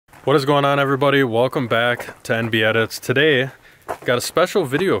What is going on, everybody? Welcome back to NB Edits. Today, got a special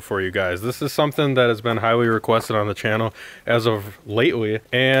video for you guys. This is something that has been highly requested on the channel as of lately,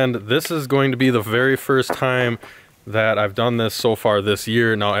 and this is going to be the very first time that I've done this so far this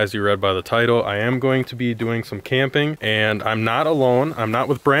year. Now, as you read by the title, I am going to be doing some camping, and I'm not alone. I'm not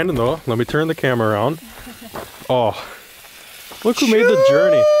with Brandon though. Let me turn the camera around. Oh, look who made the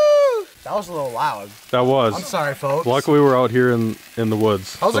journey. That was a little loud. That was. I'm sorry, folks. Luckily, we're out here in the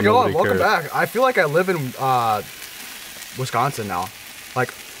woods. How's it going? Welcome cares. back. I feel like I live in Wisconsin now.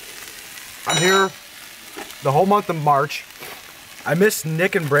 Like, I'm here the whole month of March. I miss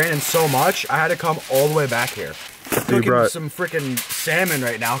Nick and Brandon so much, I had to come all the way back here. Cooking some freaking salmon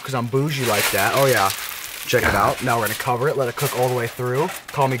right now because I'm bougie like that. Oh yeah, check it out. Now we're gonna cover it, let it cook all the way through.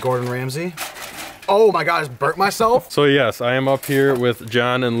 Call me Gordon Ramsay. Oh my God, I just burnt myself. So yes, I am up here with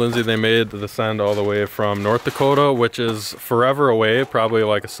John and Lindsay. They made the send all the way from North Dakota, which is forever away, probably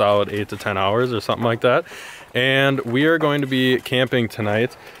like a solid 8 to 10 hours or something like that. And we are going to be camping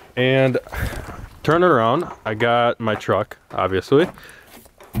tonight. And turn it around, I got my truck, obviously.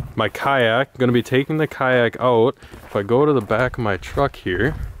 My kayak, gonna be taking the kayak out. If I go to the back of my truck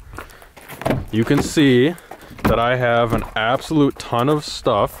here, you can see that I have an absolute ton of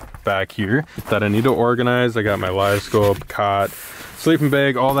stuff back here that I need to organize. I got my live scope, cot, sleeping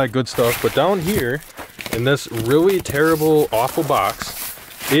bag, all that good stuff. But down here in this really terrible, awful box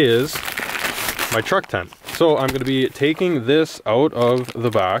is my truck tent. So I'm going to be taking this out of the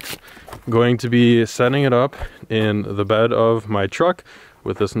box, going to be setting it up in the bed of my truck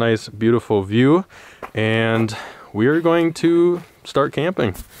with this nice, beautiful view, and we are going to start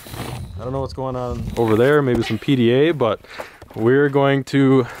camping. I don't know what's going on over there, maybe some PDA, but we're going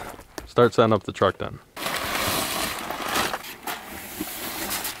to start setting up the truck then.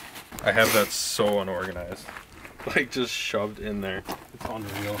 I have that so unorganized. Like, just shoved in there. It's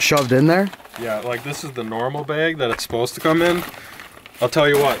unreal. Shoved in there? Yeah, like this is the normal bag that it's supposed to come in. I'll tell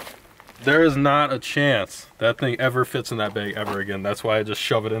you what, there is not a chance that thing ever fits in that bag ever again. That's why I just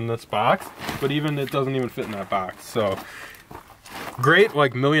shove it in this box. But even it doesn't even fit in that box. So, great,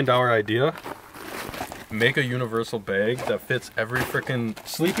 like, $1 million idea. Make a universal bag that fits every freaking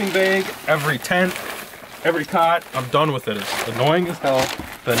sleeping bag, every tent, every cot. I'm done with it. It's annoying as hell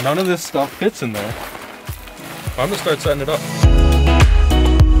that none of this stuff fits in there. I'm gonna start setting it up.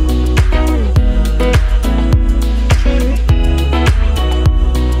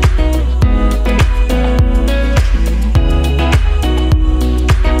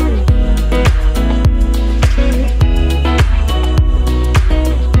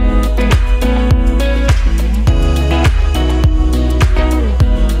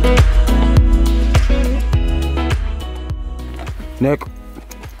 Nick,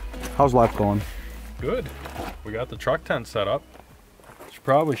 how's life going? Good. We got the truck tent set up. Should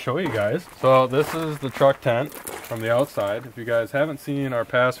probably show you guys. So this is the truck tent from the outside. If you guys haven't seen our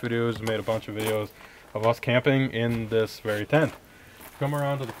past videos, we made a bunch of videos of us camping in this very tent. Come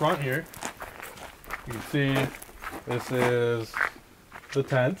around to the front here. You can see this is the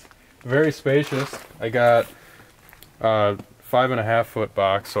tent. Very spacious. I got 5.5 foot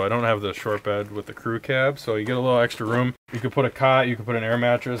box, so I don't have the short bed with the crew cab, so you get a little extra room. You could put a cot, you could put an air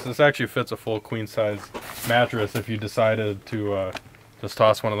mattress. This actually fits a full queen size mattress. If you decided to just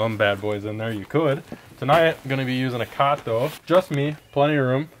toss one of them bad boys in there, you could. Tonight I'm gonna be using a cot though, just me, plenty of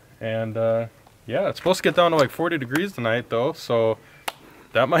room. And yeah, it's supposed to get down to like 40 degrees tonight though, so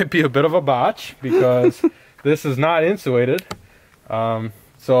that might be a bit of a botch because this is not insulated.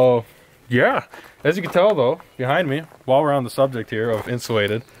 So yeah, as you can tell though, behind me, while we're on the subject here of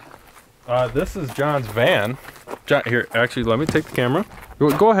insulated, this is John's van. John, here, actually, let me take the camera.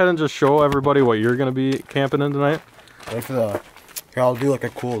 Go ahead and just show everybody what you're gonna be camping in tonight. Wait for the, here, I'll do like a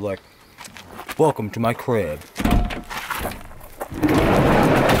cool, like, welcome to my crib.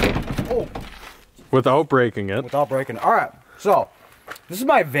 Oh. Without breaking it. Without breaking it. All right, so this is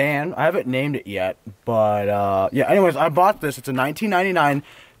my van. I haven't named it yet, but yeah, anyways, I bought this. It's a 1999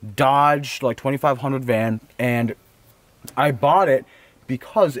 Dodge, like 2500 van, and I bought it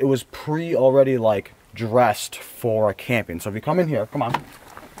because it was already like dressed for camping. So if you come in here, come on,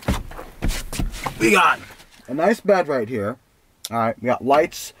 we got a nice bed right here. All right, we got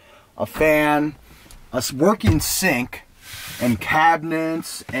lights, a fan, a working sink, and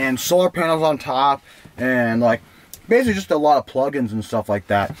cabinets, and solar panels on top, and like basically just a lot of plugins and stuff like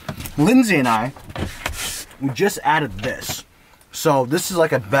that. Lindsay and I, we just added this. So this is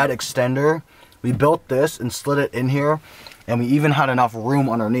like a bed extender. We built this and slid it in here, and we even had enough room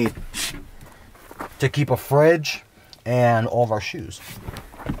underneath to keep a fridge and all of our shoes.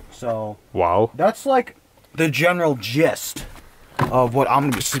 So wow, that's like the general gist of what I'm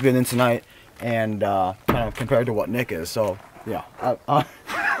gonna be sleeping in tonight, and kind of compared to what Nick is. So yeah,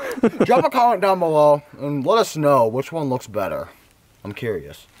 drop a comment down below and let us know which one looks better. I'm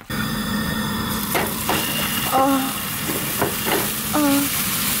curious.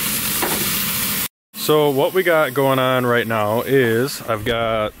 So what we got going on right now is I've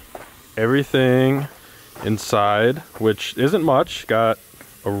got everything inside, which isn't much. Got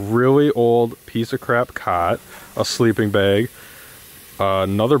a really old piece of crap cot, a sleeping bag,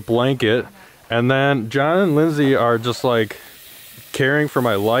 another blanket, and then John and Lindsay are just like caring for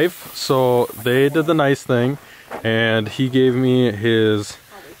my life, so they did the nice thing and he gave me his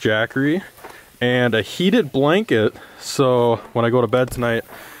Jackery and a heated blanket. So when I go to bed tonight,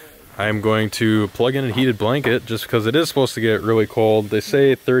 I'm going to plug in a heated blanket just because it is supposed to get really cold. They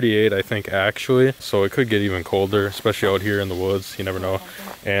say 38, I think, actually, so it could get even colder, especially out here in the woods. You never know.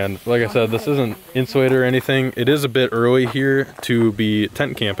 And like I said, this isn't insulated or anything. It is a bit early here to be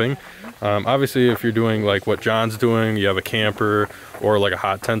tent camping. Obviously, if you're doing like what John's doing, you have a camper or like a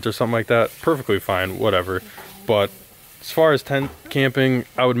hot tent or something like that, perfectly fine, whatever. But as far as tent camping,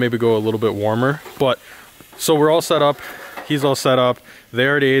 I would maybe go a little bit warmer. But so we're all set up. He's all set up. They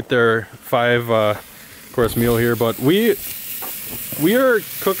already ate their 5-course meal here, but we are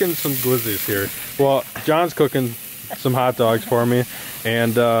cooking some glizzies here. Well, John's cooking some hot dogs for me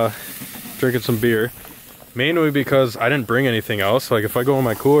and drinking some beer. Mainly because I didn't bring anything else. Like if I go in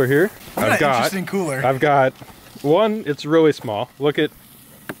my cooler here, I've got one, it's really small. Look at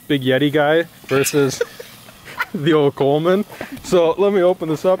Big Yeti guy versus the old Coleman. So let me open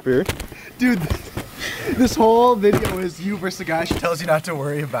this up here. Dude, this whole video is you versus the guy she tells you not to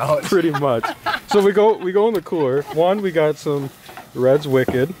worry about. Pretty much. So we go in the cooler. One, we got some Red's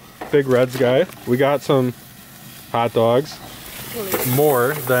Wicked, Big Red's guy. We got some hot dogs.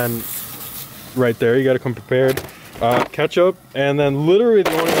 More than right there. You got to come prepared. Ketchup, and then literally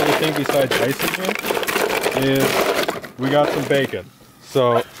the only other thing besides ice in here is we got some bacon.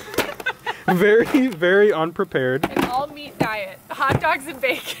 So very, very unprepared. An all meat diet, hot dogs and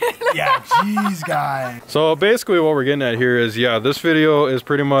bacon. Yeah, jeez, guy. So basically what we're getting at here is, yeah, this video is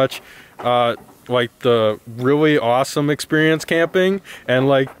pretty much like the really awesome experience camping and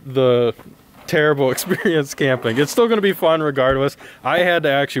like the terrible experience camping. It's still going to be fun regardless. I had to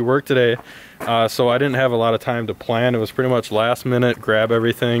actually work today, so I didn't have a lot of time to plan. It was pretty much last minute, grab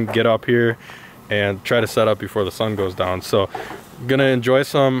everything, get up here, and try to set up before the sun goes down. So I'm going to enjoy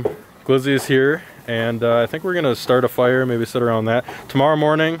some glizzies here, and I think we're going to start a fire, maybe sit around that. Tomorrow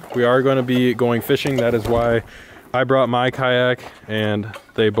morning, we are going to be going fishing. That is why I brought my kayak, and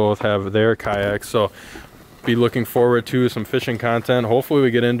they both have their kayaks. So be looking forward to some fishing content. Hopefully we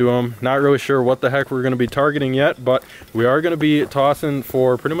get into them. Not really sure what the heck we're going to be targeting yet, but we are going to be tossing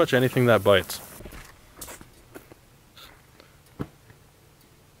for pretty much anything that bites.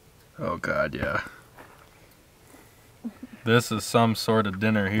 Oh god, yeah. This is some sort of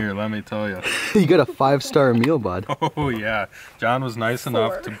dinner here, let me tell you. You got a 5-star meal, bud. Oh yeah, John was nice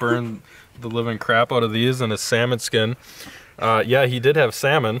enough to burn the living crap out of these in a salmon skin. Yeah, he did have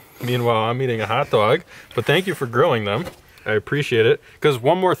salmon. Meanwhile, I'm eating a hot dog. But thank you for grilling them. I appreciate it. Because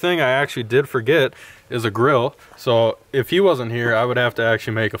one more thing I actually did forget is a grill. So if he wasn't here, I would have to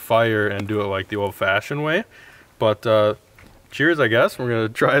actually make a fire and do it like the old-fashioned way. But cheers, I guess. We're going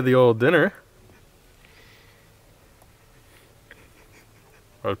to try the old dinner.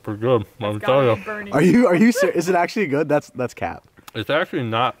 That's pretty good, let me tell you. Are you serious? Is it actually good? That's cap. It's actually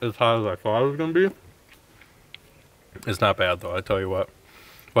not as hot as I thought it was going to be. It's not bad though, I tell you what.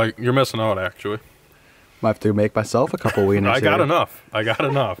 Like, you're missing out actually. Might have to make myself a couple wieners. I got enough. I got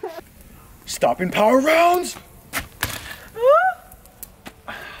enough. Stopping power rounds!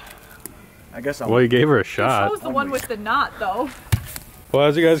 I guess I'm... Well, you gave her a shot. Who chose the one with the knot though? Well,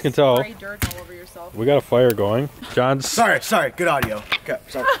 as you guys can tell, Dirt all over yourself. we got a fire going. John's... Sorry, good audio. Okay,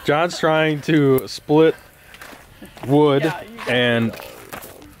 sorry. John's trying to split wood, and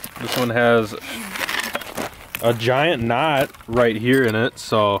this one has a giant knot right here in it,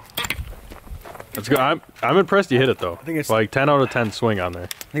 so let's go. I'm impressed you hit it though. I think it's like 10 out of 10 swing on there.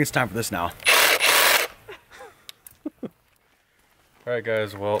 I think it's time for this now. Alright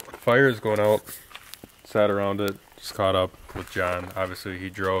guys, well, fire is going out. Sat around it, just caught up with John. Obviously he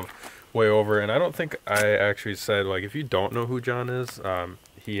drove way over, and I don't think I actually said, like, if you don't know who John is,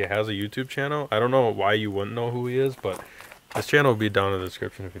 he has a YouTube channel. I don't know why you wouldn't know who he is, but his channel will be down in the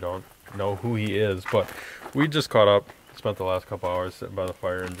description if you don't know who he is. But we just caught up, spent the last couple hours sitting by the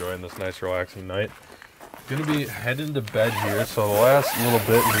fire enjoying this nice relaxing night. Gonna be heading to bed here, so the last little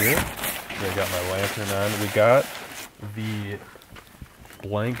bit here, I got my lantern on. We got the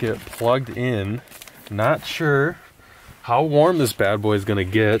blanket plugged in. Not sure how warm this bad boy is gonna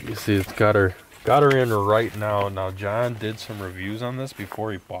get. You see, it's got her in right now. Now, John did some reviews on this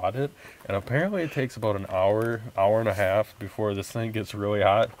before he bought it, and apparently it takes about an hour and a half before this thing gets really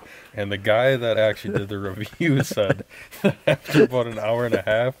hot. And the guy that actually did the review said that after about an hour and a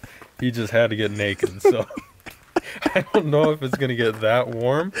half, he just had to get naked. So I don't know if it's gonna get that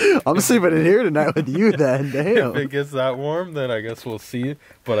warm. I'm sleeping in here tonight with you then. Damn. If it gets that warm, then I guess we'll see.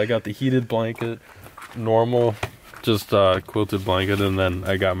 But I got the heated blanket, normal, just quilted blanket, and then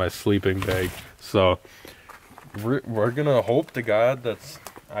I got my sleeping bag. So we're gonna hope to God that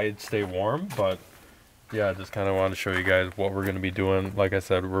I'd stay warm. But yeah, I just kind of wanted to show you guys what we're gonna be doing. Like I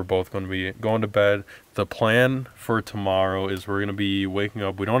said, we're both gonna be going to bed. The plan for tomorrow is we're gonna be waking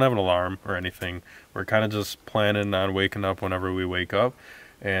up. We don't have an alarm or anything. We're kind of just planning on waking up whenever we wake up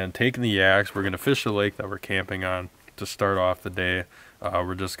and taking the yaks. We're gonna fish the lake that we're camping on to start off the day.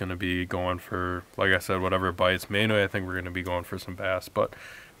 We're just gonna be going for, like I said, whatever bites. Mainly I think we're gonna be going for some bass, but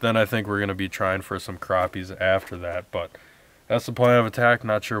then I think we're gonna be trying for some crappies after that. But that's the plan of attack.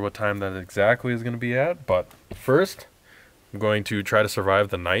 Not sure what time that exactly is gonna be at, but first I'm going to try to survive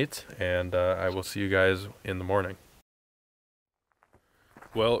the night, and I will see you guys in the morning.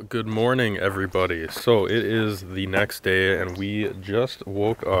 Well, good morning, everybody. So it is the next day, and we just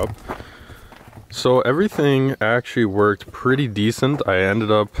woke up. So everything actually worked pretty decent. I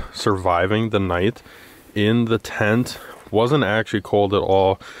ended up surviving the night in the tent. Wasn't actually cold at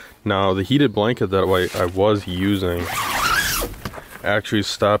all. Now, the heated blanket that I was using actually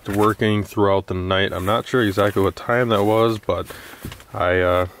stopped working throughout the night. I'm not sure exactly what time that was, but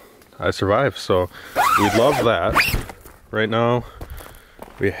I survived, so we love that. Right now,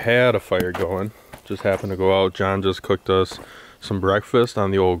 we had a fire going. Just happened to go out. John just cooked us some breakfast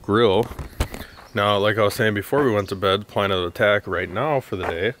on the old grill. Now, like I was saying before we went to bed, plan of attack right now for the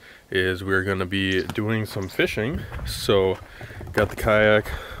day is we're going to be doing some fishing. So, got the kayak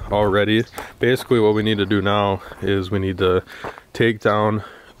all ready. Basically, what we need to do now is we need to take down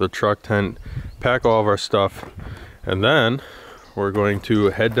the truck tent, pack all of our stuff, and then we're going to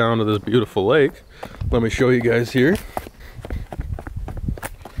head down to this beautiful lake. Let me show you guys here.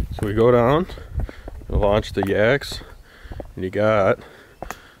 So we go down, launch the yaks, and you got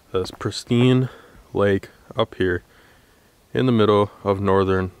this pristine lake up here in the middle of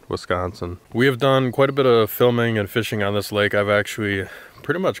northern Wisconsin. We have done quite a bit of filming and fishing on this lake. I've actually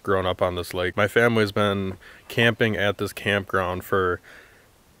pretty much grown up on this lake. My family's been camping at this campground for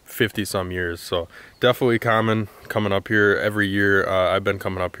 50 some years, so definitely common coming up here every year. I've been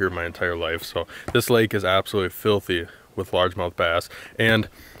coming up here my entire life, so this lake is absolutely filthy with largemouth bass. And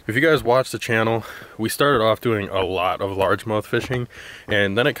if you guys watch the channel, we started off doing a lot of largemouth fishing,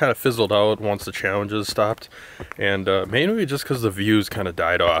 and then it kind of fizzled out once the challenges stopped, and mainly just because the views kind of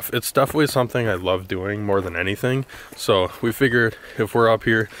died off. It's definitely something I love doing more than anything, so we figured if we're up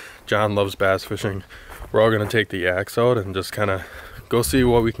here, John loves bass fishing, we're all going to take the yaks out and just kind of go see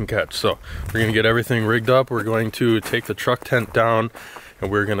what we can catch. So we're going to get everything rigged up, we're going to take the truck tent down, and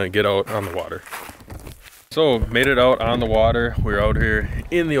we're going to get out on the water. So, made it out on the water. We're out here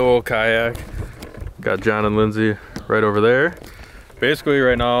in the old kayak. Got John and Lindsay right over there. Basically,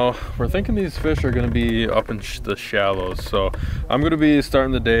 right now, we're thinking these fish are gonna be up in the shallows. So, I'm gonna be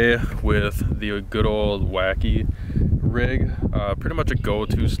starting the day with the good old wacky rig. Pretty much a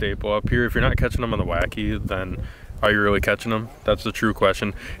go-to staple up here. If you're not catching them on the wacky, then are you really catching them? That's the true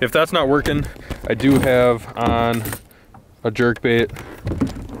question. If that's not working, I do have on a jerkbait.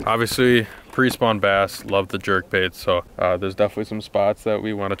 Obviously, pre-spawn bass love the jerkbait, so there's definitely some spots that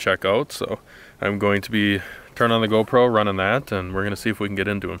we want to check out. So I'm going to be turning on the GoPro, running that, and we're going to see if we can get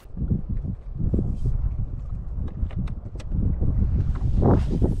into them.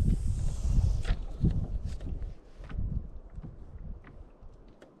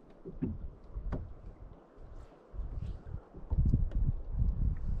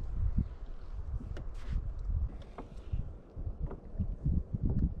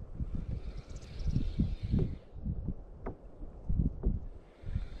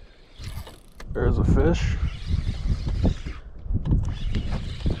 There's a fish.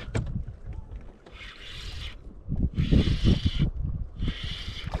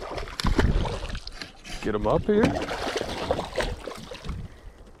 Get him up here.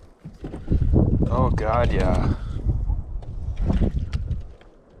 Oh God, yeah.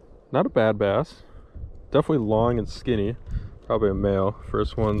 Not a bad bass. Definitely long and skinny. Probably a male.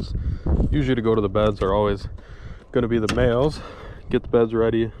 First ones usually to go to the beds are always going to be the males. Get the beds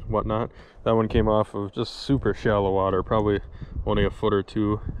ready, whatnot. That one came off of just super shallow water, probably only a foot or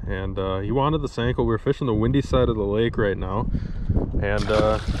two, and he wanted the Sanko. We're fishing the windy side of the lake right now, and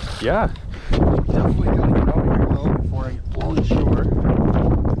yeah, definitely gotta get out here though before I on the shore.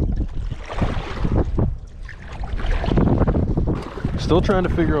 Still trying to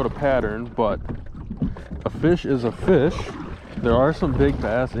figure out a pattern, but a fish is a fish. There are some big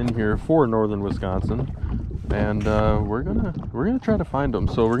bass in here for northern Wisconsin, and we're gonna try to find them.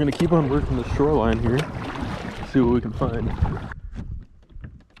 So we're gonna keep on working the shoreline here, see what we can find.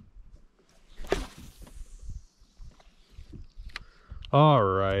 All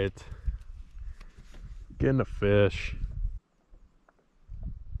right, getting a fish.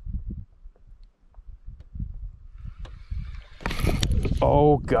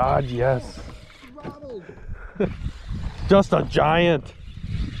 Oh God, yes. Just a giant.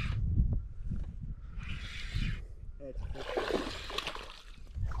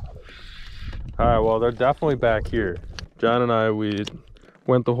 All right, well, they're definitely back here. John and I, we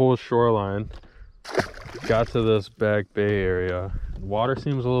went the whole shoreline, got to this back bay area. Water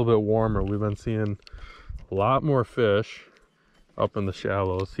seems a little bit warmer. We've been seeing a lot more fish up in the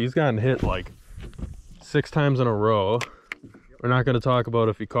shallows. He's gotten hit like 6 times in a row. We're not going to talk about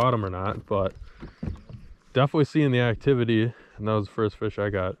if he caught him or not, but definitely seeing the activity, and that was the first fish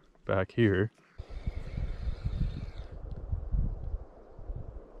I got back here.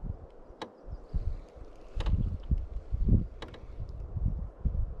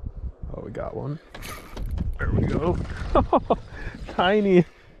 Oh, we got one. There we go. Tiny.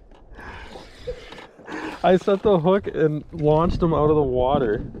 I set the hook and launched him out of the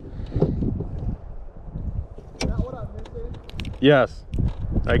water. Is that what I'm missing? Yes,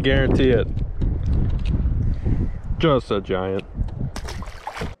 I guarantee it. Just a giant.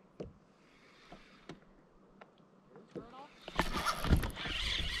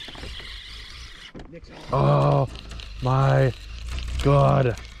 Oh my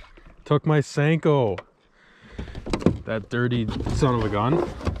God. Took my Senko. That dirty son of a gun.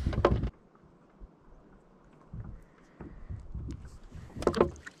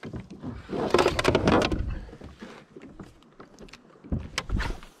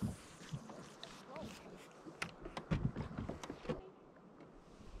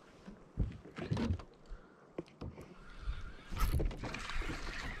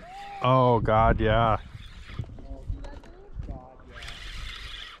 Oh God, yeah.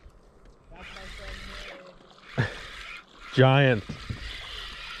 Giant.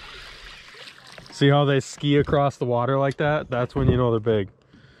 See how they ski across the water like that? That's when you know they're big.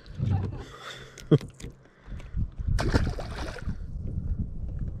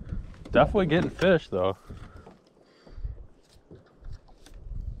 Definitely getting fish though.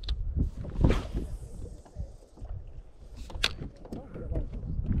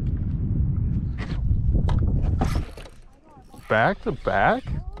 Back to back?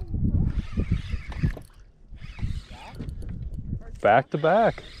 Back to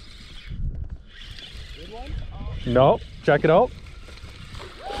back. Good one? Nope, check it out.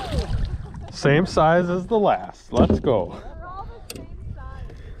 Same size as the last. Let's go. They're all the same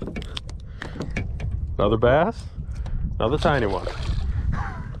size. Another bass, another tiny one.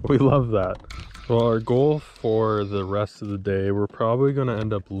 We love that. Well, our goal for the rest of the day, we're probably going to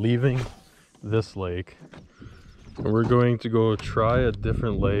end up leaving this lake. And we're going to go try a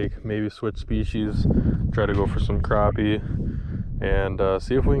different lake, maybe switch species, try to go for some crappie, and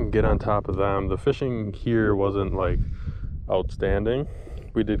see if we can get on top of them. The fishing here wasn't like outstanding.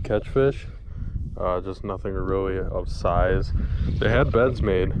 We did catch fish, just nothing really of size. They had beds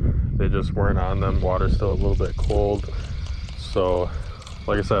made, they just weren't on them. Water's still a little bit cold. So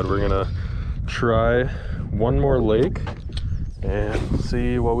like I said, we're gonna try one more lake and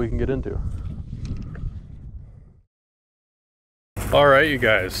see what we can get into. All right, you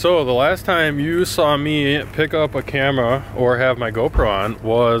guys, so the last time you saw me pick up a camera or have my GoPro on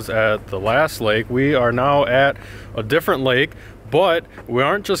was at the last lake. We are now at a different lake, but we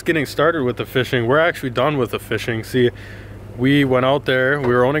aren't just getting started with the fishing, we're actually done with the fishing. See, we went out there, we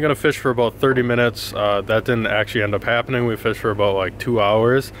were only gonna fish for about 30 minutes. That didn't actually end up happening. We fished for about like 2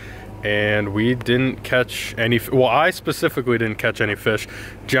 hours and we didn't catch any, well, I specifically didn't catch any fish.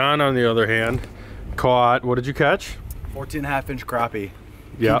 John, on the other hand, caught, what did you catch? 14.5-inch crappie.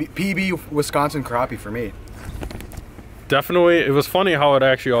 Yeah. PB Wisconsin crappie for me. Definitely, it was funny how it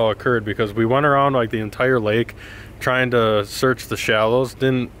actually all occurred because we went around like the entire lake trying to search the shallows,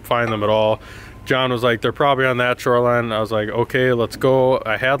 didn't find them at all. John was like, they're probably on that shoreline. I was like, okay, let's go.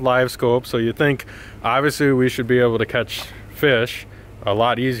 I had live scope, so you think obviously we should be able to catch fish a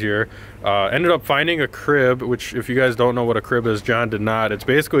lot easier. Ended up finding a crib, which if you guys don't know what a crib is, John did not. It's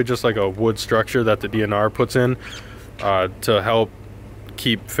basically just like a wood structure that the DNR puts in to help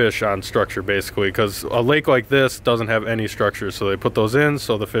keep fish on structure, basically, because a lake like this doesn't have any structure, so they put those in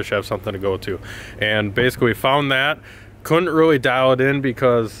so the fish have something to go to. And basically found that, couldn't really dial it in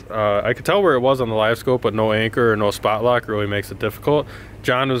because I could tell where it was on the live scope, but no anchor or no spot lock really makes it difficult.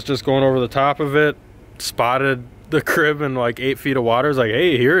 John was just going over the top of it, spotted the crib in like 8 feet of water. He's like,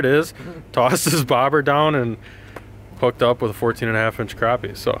 hey, here it is. Tossed his bobber down and hooked up with a 14.5-inch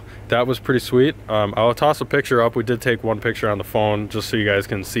crappie. So that was pretty sweet. I'll toss a picture up. We did take one picture on the phone just so you guys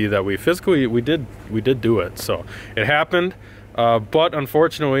can see that we physically we did do it. So it happened. But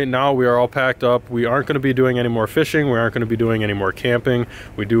unfortunately now we are all packed up. We aren't going to be doing any more fishing. We aren't going to be doing any more camping.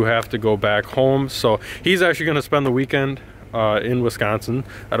 We do have to go back home. So he's actually going to spend the weekend in Wisconsin.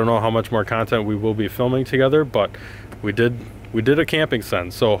 I don't know how much more content we will be filming together, but we did a camping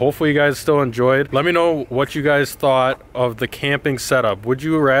send. So hopefully you guys still enjoyed. Let me know what you guys thought of the camping setup. Would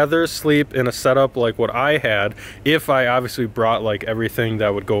you rather sleep in a setup like what I had, if I obviously brought like everything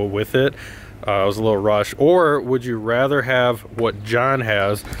that would go with it? It was a little rush. Or would you rather have what John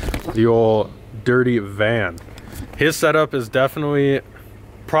has, the old dirty van? His setup is definitely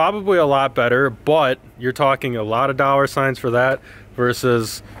probably a lot better, but you're talking a lot of dollar signs for that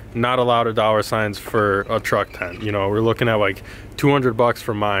versus not a lot of dollar signs for a truck tent. You know, we're looking at like 200 bucks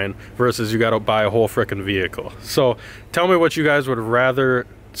for mine versus you got to buy a whole freaking vehicle. So tell me what you guys would rather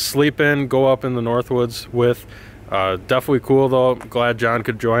sleep in, go up in the Northwoods with. Definitely cool though. Glad John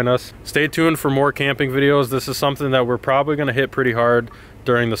could join us. Stay tuned for more camping videos. This is something that we're probably going to hit pretty hard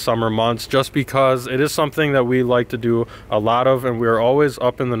during the summer months, just because it is something that we like to do a lot of, and we're always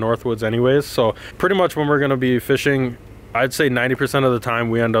up in the Northwoods anyways. So pretty much when we're going to be fishing, I'd say 90% of the time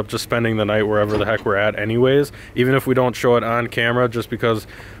we end up just spending the night wherever the heck we're at anyways, even if we don't show it on camera, just because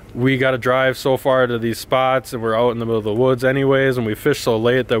we got to drive so far to these spots and we're out in the middle of the woods anyways, and we fish so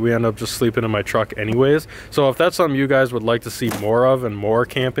late that we end up just sleeping in my truck anyways. So if that's something you guys would like to see more of and more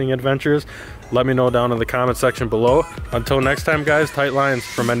camping adventures, let me know down in the comment section below. Until next time guys, tight lines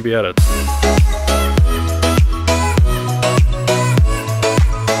from NB Edits.